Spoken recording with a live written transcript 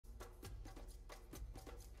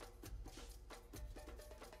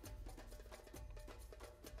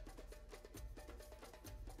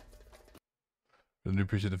Really do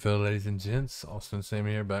appreciate the fill, ladies and gents. Austin Sam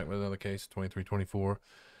here, back with another case, 23-24.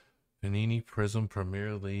 Panini Prizm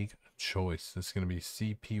Premier League Choice. This is going to be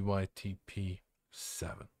cseradj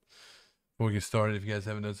 7. Before we get started, if you guys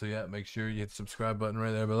haven't done so yet, make sure you hit the subscribe button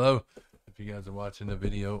right there below. If you guys are watching the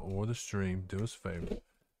video or the stream, do us a favor.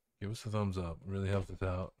 Give us a thumbs up. It really helps us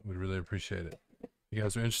out. We'd really appreciate it. If you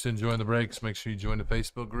guys are interested in joining the breaks, make sure you join the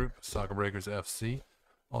Facebook group, Soccer Breakers FC.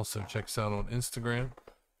 Also, check us out on Instagram,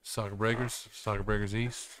 Soccer Breakers, Soccer Breakers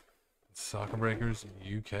East, Soccer Breakers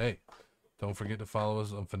UK. Don't forget to follow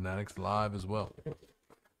us on Fanatics Live as well.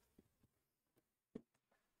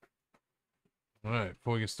 All right,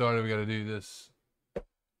 before we get started, we got to do this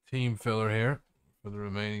team filler here for the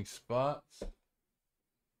remaining spots.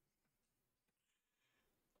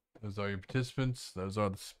 Those are your participants. Those are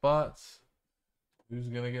the spots. Who's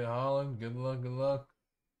going to get Holland? Good luck, good luck.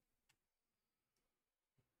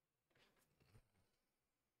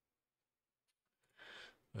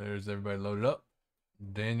 There's everybody loaded up.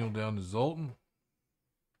 Daniel down to Zoltan.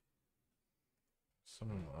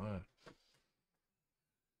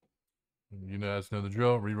 You guys know the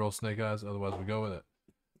drill. Reroll snake eyes. Otherwise, we go with it.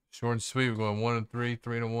 Short and sweet. We're going 1 and 3,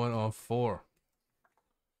 3 and 1 on 4.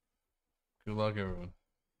 Good luck, everyone.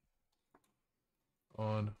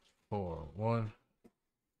 On 4. 1,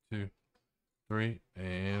 2, 3,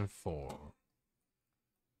 and 4.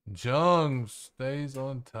 Jung stays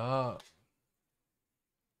on top.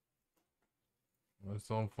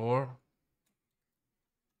 What's on 4?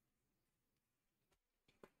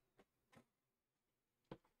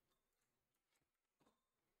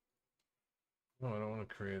 No, I don't want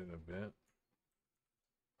to create an event.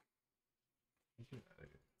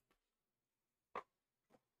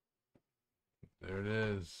 There it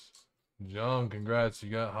is. Jung, congrats. You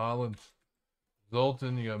got Holland.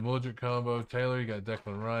 Zoltan, you got Mildred combo. Taylor, you got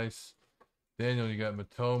Declan Rice. Daniel, you got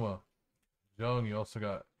Matoma. Jung, you also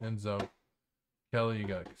got Enzo. Kelly, you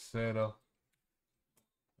got Casado.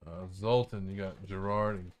 Zoltan, you got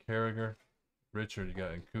Gerard and Carragher. Richard, you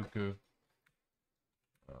got Nkuku.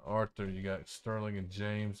 Arthur, you got Sterling and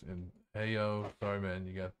James. And Heyo, sorry man,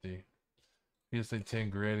 you got the PSA 10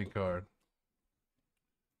 Grady card.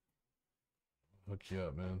 Hook you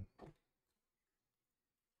up, man.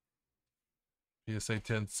 PSA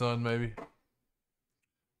 10 Sun, maybe.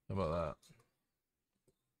 How about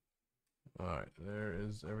that? Alright, there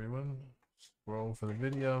is everyone. Scroll for the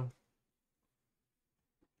video.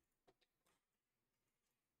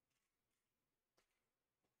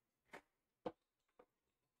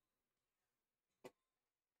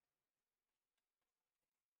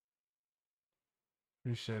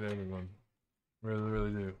 Appreciate everyone. Really, really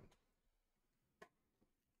do.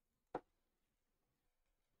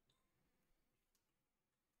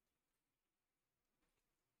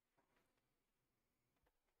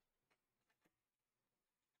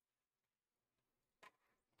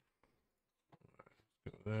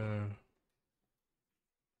 Go there.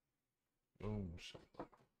 Oh, shit.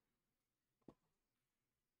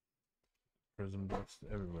 Prizm dust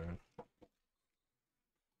everywhere.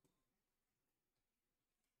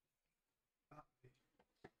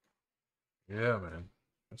 Yeah, man.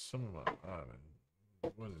 That's some of my eye,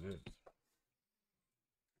 man. What it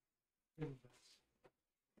is.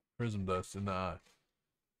 Prizm dust in the eye.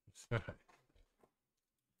 10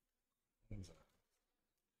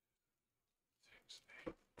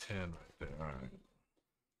 right there. All right.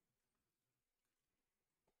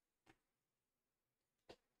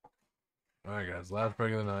 All right, guys. Last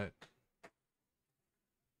break of the night.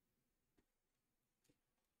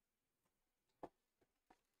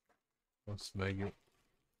 Let's make it.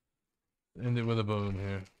 End it with a boom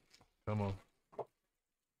here. Come on.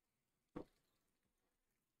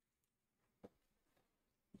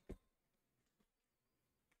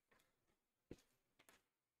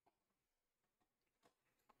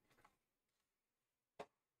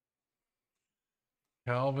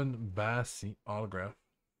 Calvin Bassey autograph.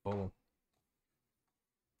 Fulham.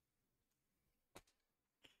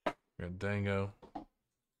 We got Dango.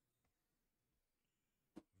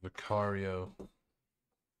 Vicario.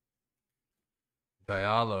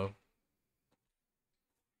 Diallo.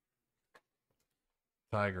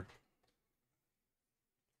 Tiger.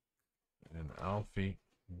 And Alfie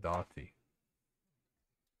Doughty.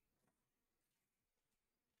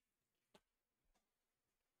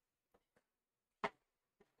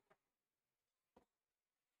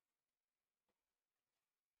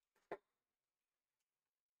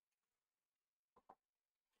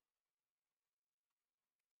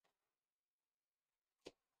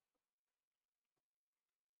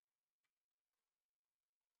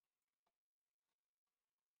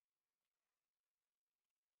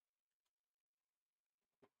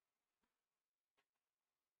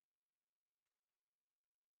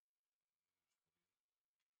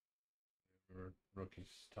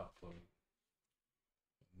 rookies top load.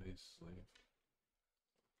 Knee sleeve.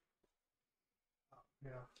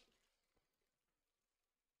 Yeah.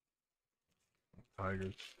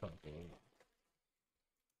 Tigers top load.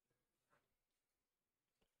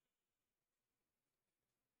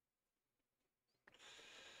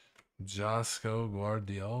 Josco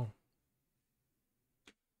Guardiola.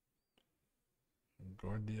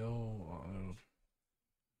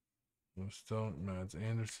 Stone, Mads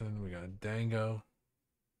Anderson. We got Dango.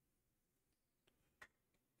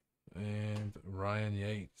 And Ryan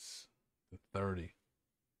Yates, the 30.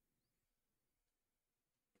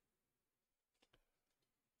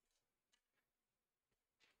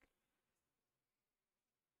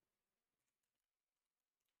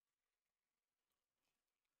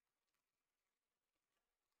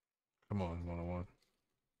 Come on, 101.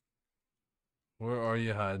 Where are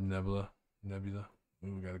you hiding, Nebula?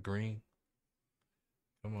 Ooh, we got a green.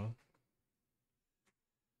 Come on.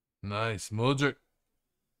 Nice. Mudrick.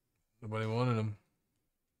 Nobody wanted him.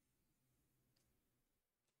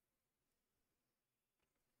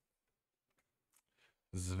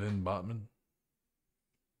 Sven Botman.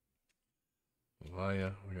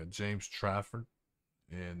 Vaya. We got James Trafford.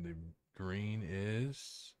 And the green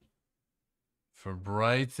is for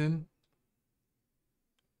Brighton.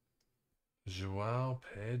 Joao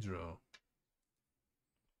Pedro.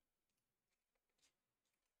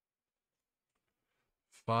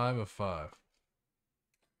 5 of 5.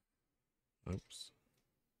 Oops.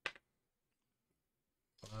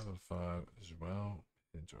 5 of 5. Joao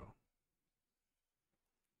Pedro.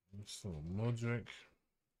 So Mudrick.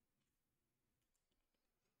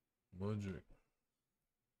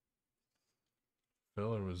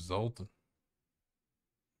 Filler was Zoltan.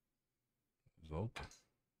 Oops.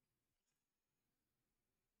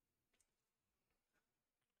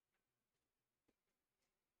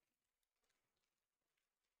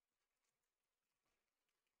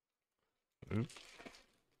 I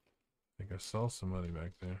think I saw somebody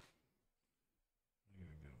back there.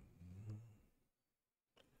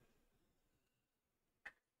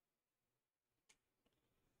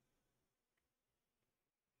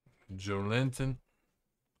 Joe Linton.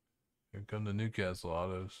 Here come the Newcastle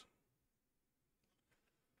autos.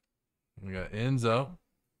 We got Enzo.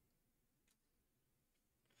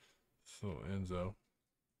 Enzo.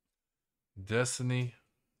 Destiny.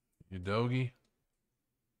 Udogi.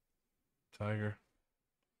 Tiger.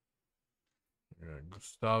 We got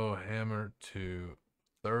Gustavo Hammer to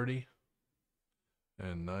 30.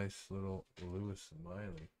 And nice little Lewis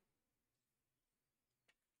Miley.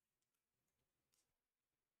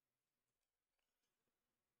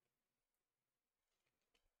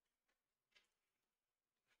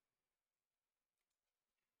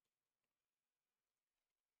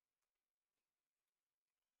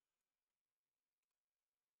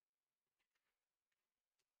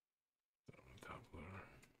 Top loader.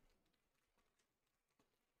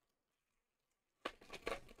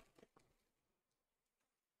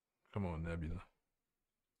 Come on, Nebula.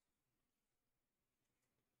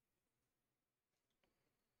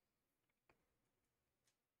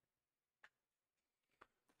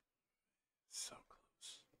 So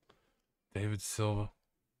close. David Silva.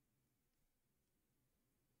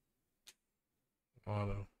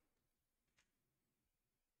 Auto.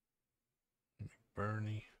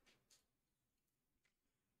 McBurney.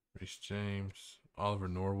 Reese James. Oliver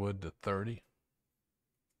Norwood to 30.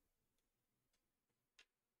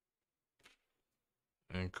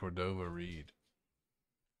 And Cordova Reed.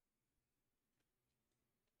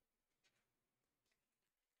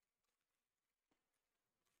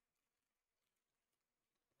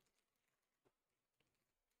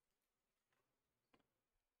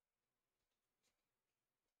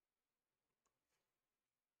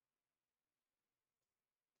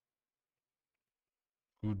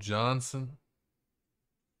 Who Johnson.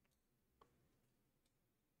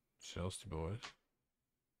 Chelsea boys.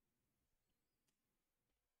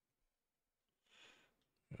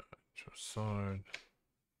 Trossard.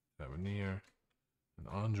 Tavernier. And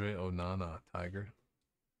Andre Onana, Tiger.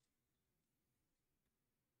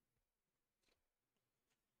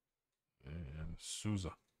 And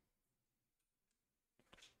Souza.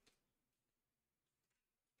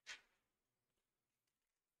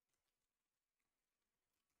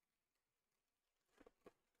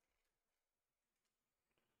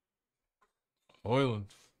 Hoyland.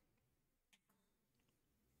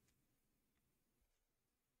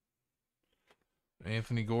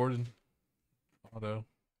 Anthony Gordon. Auto.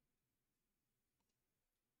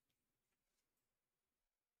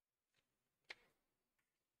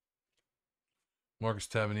 Marcus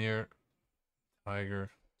Tavernier.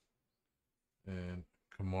 Tiger. And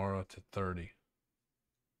Kamara to 30.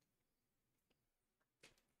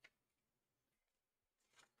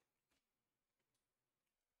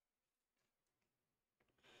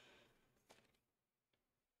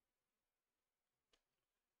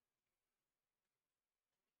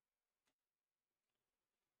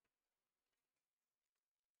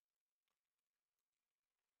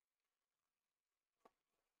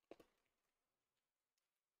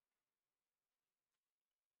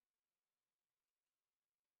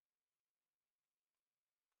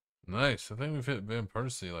 Nice. I think we've hit Van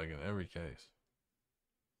Persie like in every case.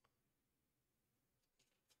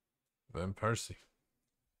 Van Persie.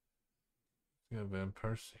 Yeah, Van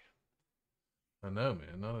Persie. I know,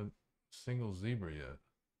 man. Not a single zebra yet.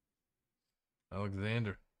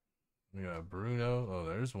 Alexander. We got Bruno. Oh,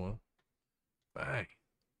 there's one. Bang.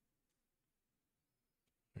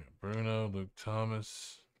 We got Bruno, Luke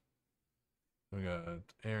Thomas. We got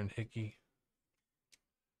Aaron Hickey.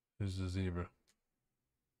 Who's the zebra?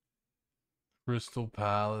 Crystal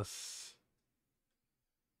Palace.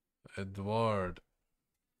 Edward.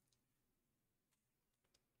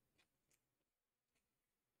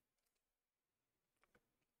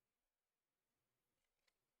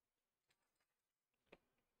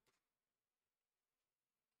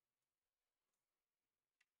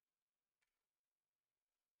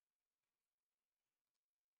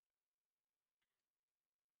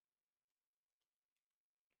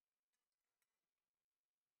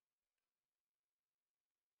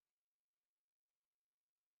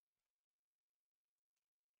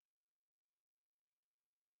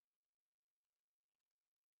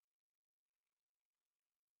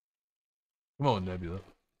 Come on, Nebula.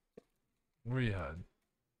 Where you hiding?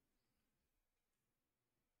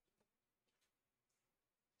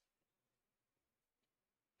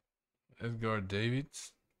 Edgar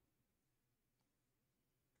Davids.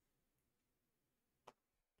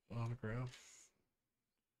 Autograph.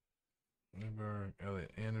 Lindbergh,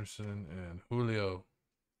 Elliot Anderson, and Julio.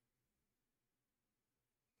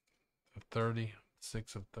 30.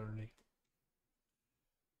 6 of 30.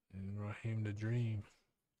 And Raheem the Dream.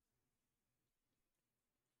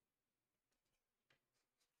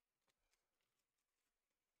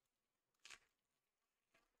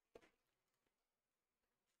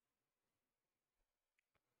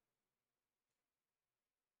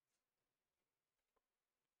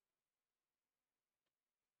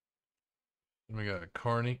 We got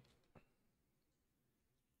Carney.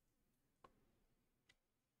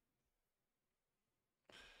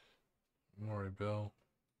 Maury Bell.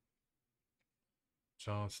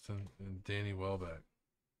 Johnston, and Danny Welbeck.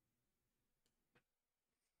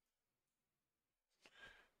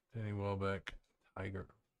 Danny Welbeck, Tiger.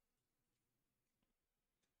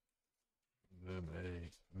 Then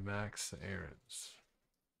a Max Aarons.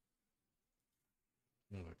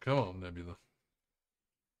 Come on, Nebula.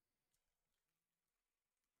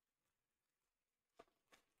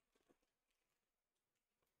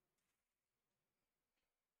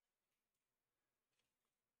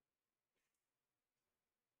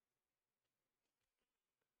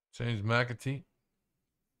 James McAtee.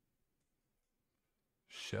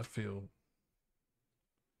 Sheffield.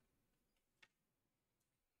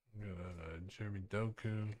 We got Jeremy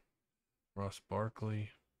Doku. Ross Barkley.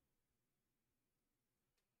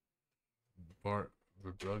 Bart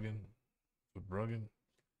Verbruggen.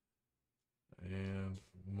 And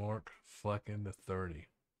Mark Flecken to 30.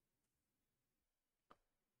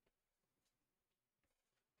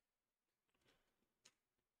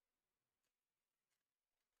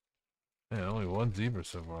 Man, only one zebra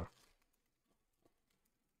so far.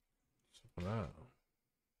 Check that out.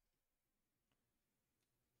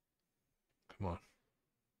 Come on.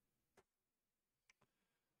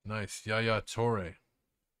 Nice. Yaya Torre.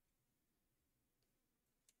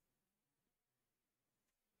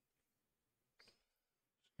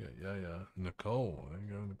 Yeah. Nicole. There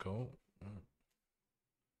you go, Nicole.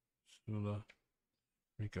 Sula.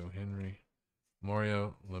 Rico Henry.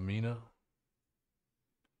 Mario Lamina.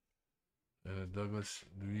 And a Douglas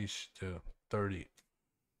Luis to 30.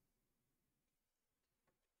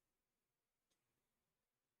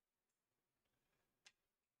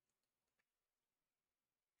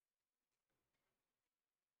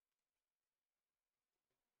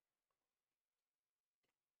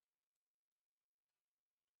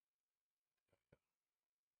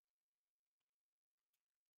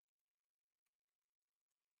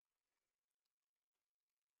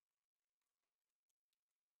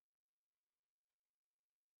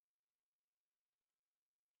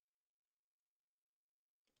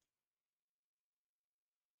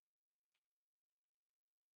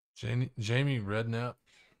 Jamie Redknapp.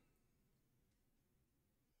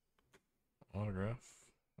 Autograph.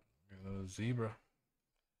 Got a zebra.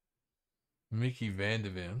 Mickey Van de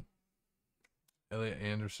Ven. Elliot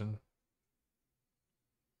Anderson.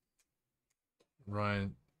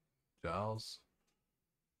 Ryan Giles.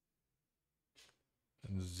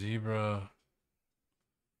 And zebra.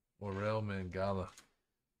 Orel Mangala.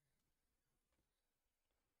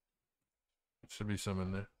 Should be some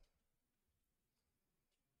in there.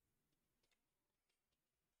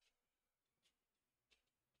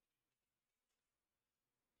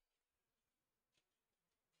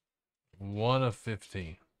 One of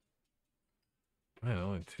 15. Man,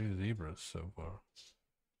 only 2 zebras so far.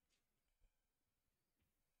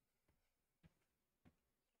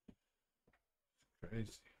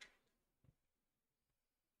 Crazy.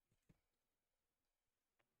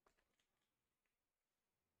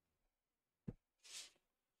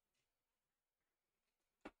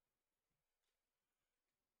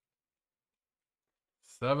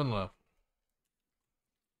 Seven left.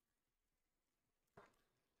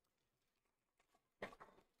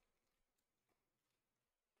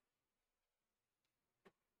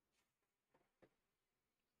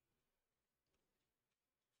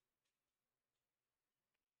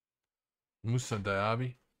 Musa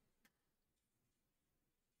Diaby.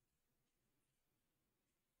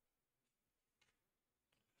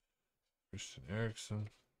 Christian Eriksen.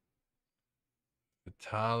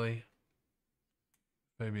 Vitali.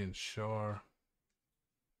 Fabian Schär.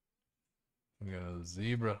 We got a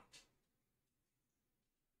zebra.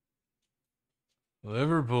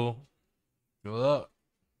 Liverpool. Good luck.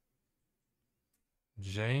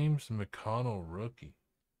 James McConnell rookie.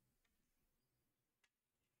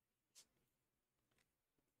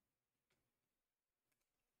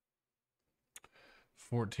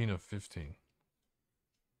 $14 of 15.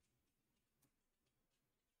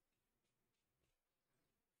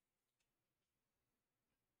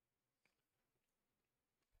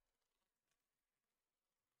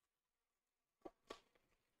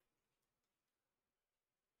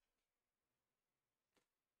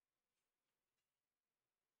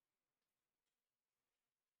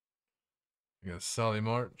 We got Solly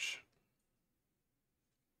March.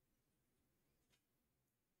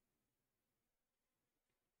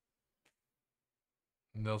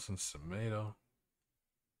 Nelson Semedo.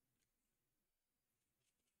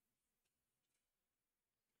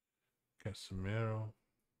 Casemiro.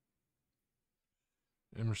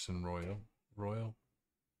 Emerson Royal.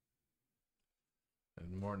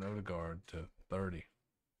 And Martin Odegaard to 30.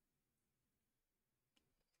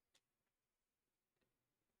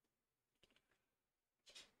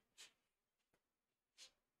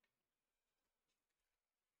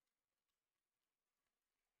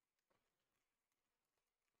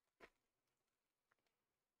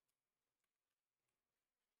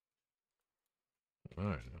 All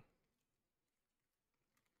right.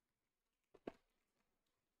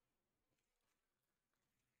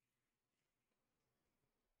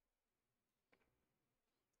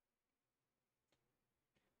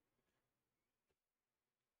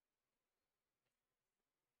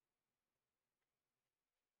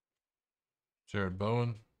 Jared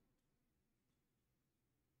Bowen.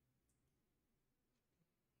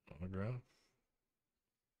 Autograph.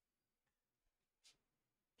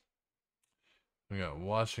 We got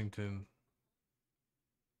Washington.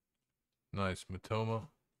 Nice. Matoma.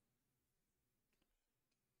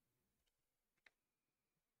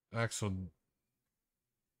 Axel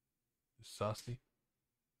Sasti.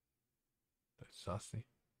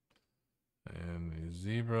 And the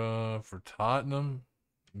zebra for Tottenham.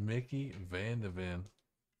 Mickey Van de Ven.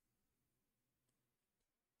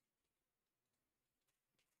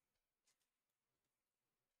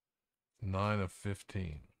 Nine of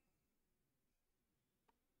 15.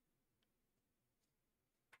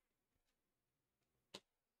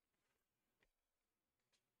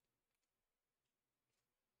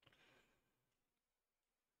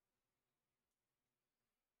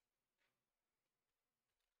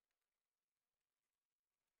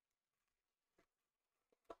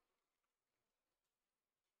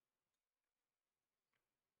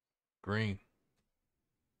 Green.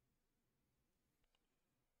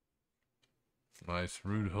 Nice.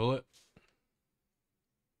 Rude Hullet.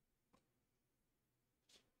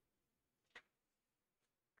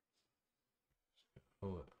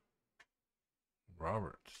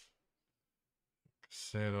 Roberts.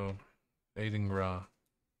 Casado. Aidengra.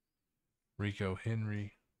 Rico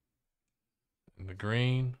Henry. And the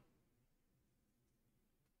green.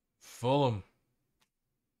 Fulham.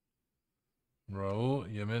 Raul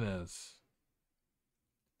Jimenez.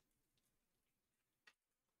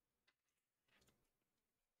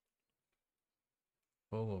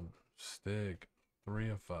 Fulham. Stig, 3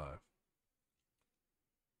 of 5.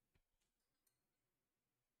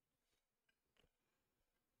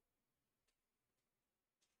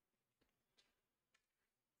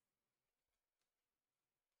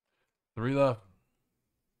 Three left.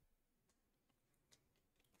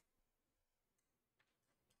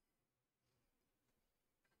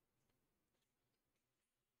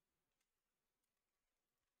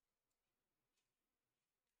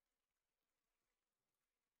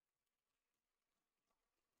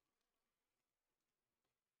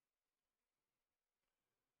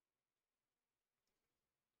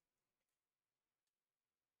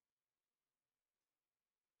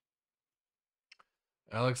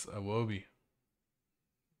 Alex Iwobi.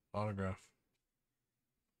 Autograph.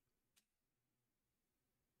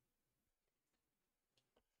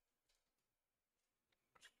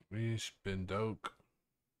 Wish Bendok.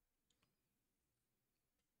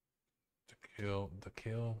 The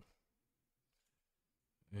kill.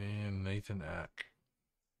 And Nathan Ack.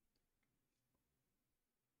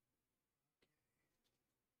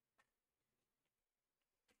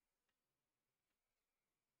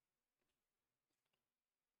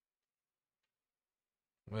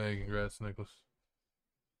 Hey, congrats, Nicholas.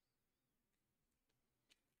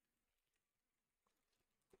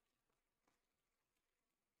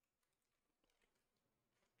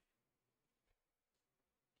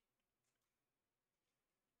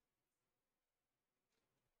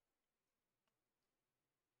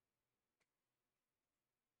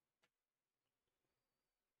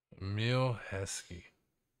 Emil Heskey.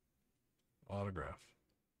 Autograph.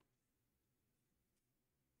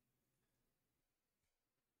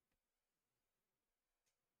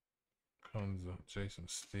 Comes Jason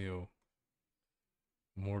Steele.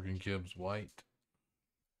 Morgan Gibbs White.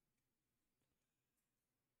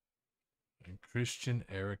 And Christian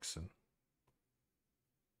Eriksen.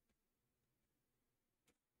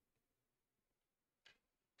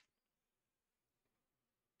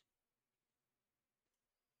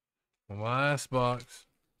 Last box.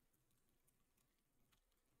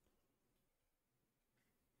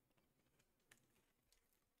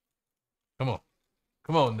 Come on.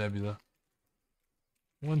 Come on, Nebula.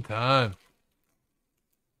 One time.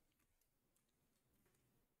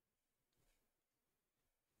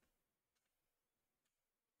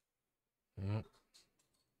 Yep.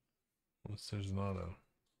 Unless there's not a...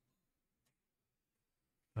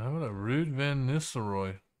 How about a Ruud Van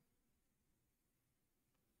Nistelrooy?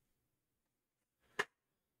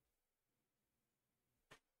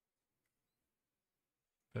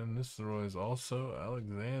 Van Nistelrooy is also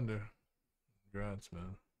Alexander. Congrats,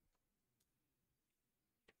 man.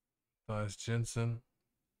 Tyus Jensen.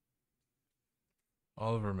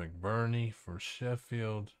 Oliver McBurney for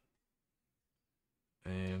Sheffield.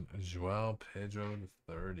 And Joao Pedro to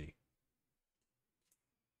 30.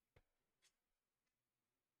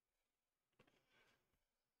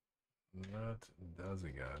 That does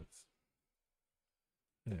it, guys.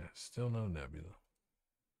 Yeah, still no Nebula.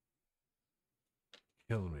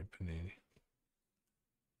 Killing me, Panini.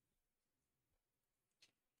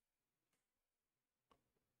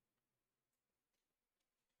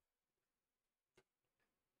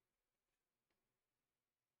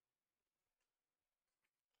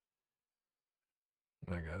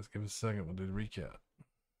 All right, guys, give us a second. We'll do the recap.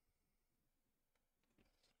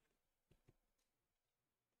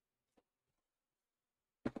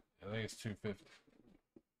 I think it's 250.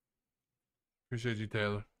 Appreciate you,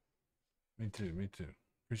 Taylor. Me too. Me too.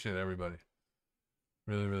 Appreciate everybody.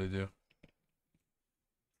 Really, really do.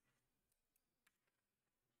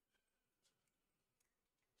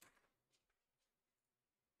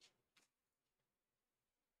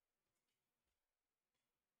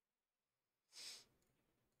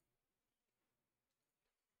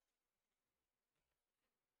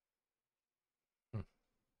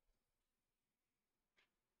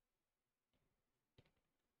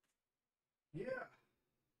 Yeah.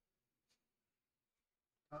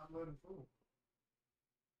 Top loaded full.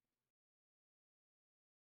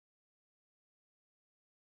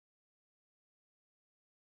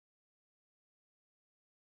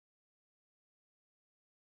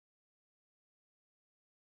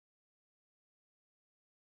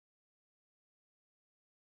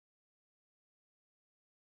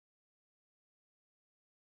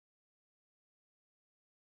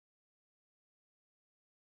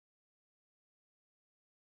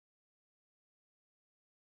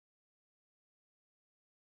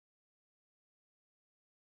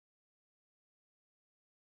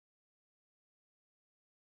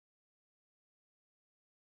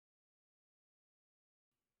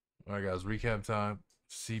 All right, guys, recap time.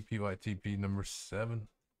 CPYTP number 7.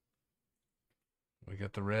 We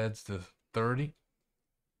got the Reds to 30.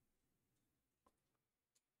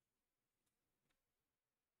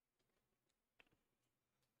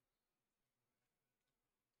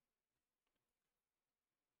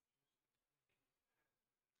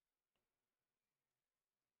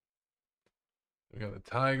 We got the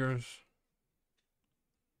Tigers.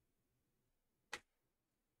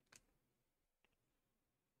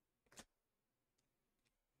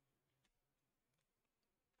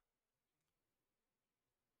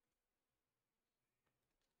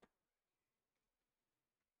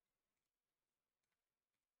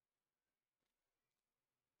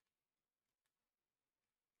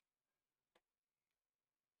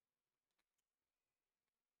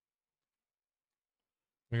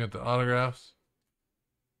 We got the autographs.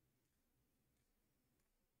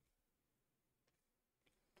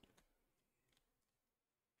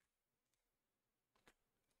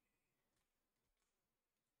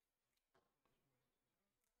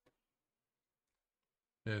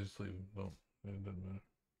 Yeah, just leave them. Don't. It doesn't matter.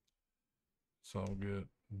 It's all good.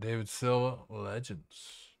 David Silva,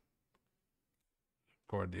 Legends.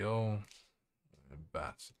 Guardiola and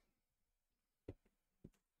Bats.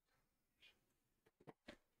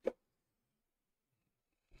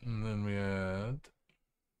 And then we had,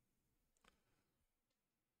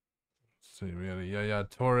 let's see, we had a Yaya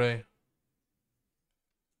Torre.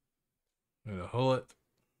 We had a Hullet.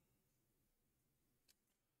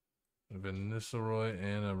 A Nistelrooy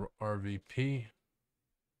and a RVP.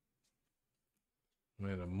 We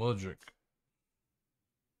had a Mudrick.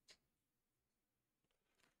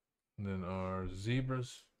 And then our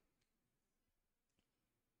Zebras.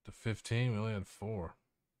 To 15, we only had 4.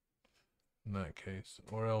 In that case.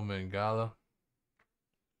 Orel Mangala.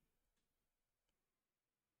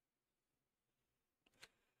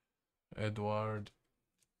 Edward.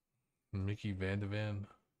 Mickey Vandevan.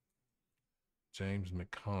 James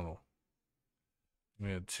McConnell. We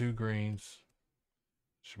had 2 greens.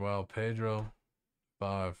 Joao Pedro,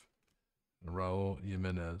 5. And Raul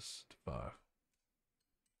Jimenez, to 5.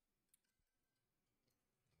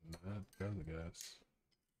 And that does it, guys.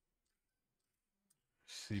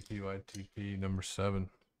 CPYTP number 7.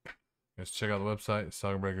 Guys, check out the website,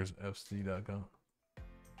 soccerbreakersfc.com.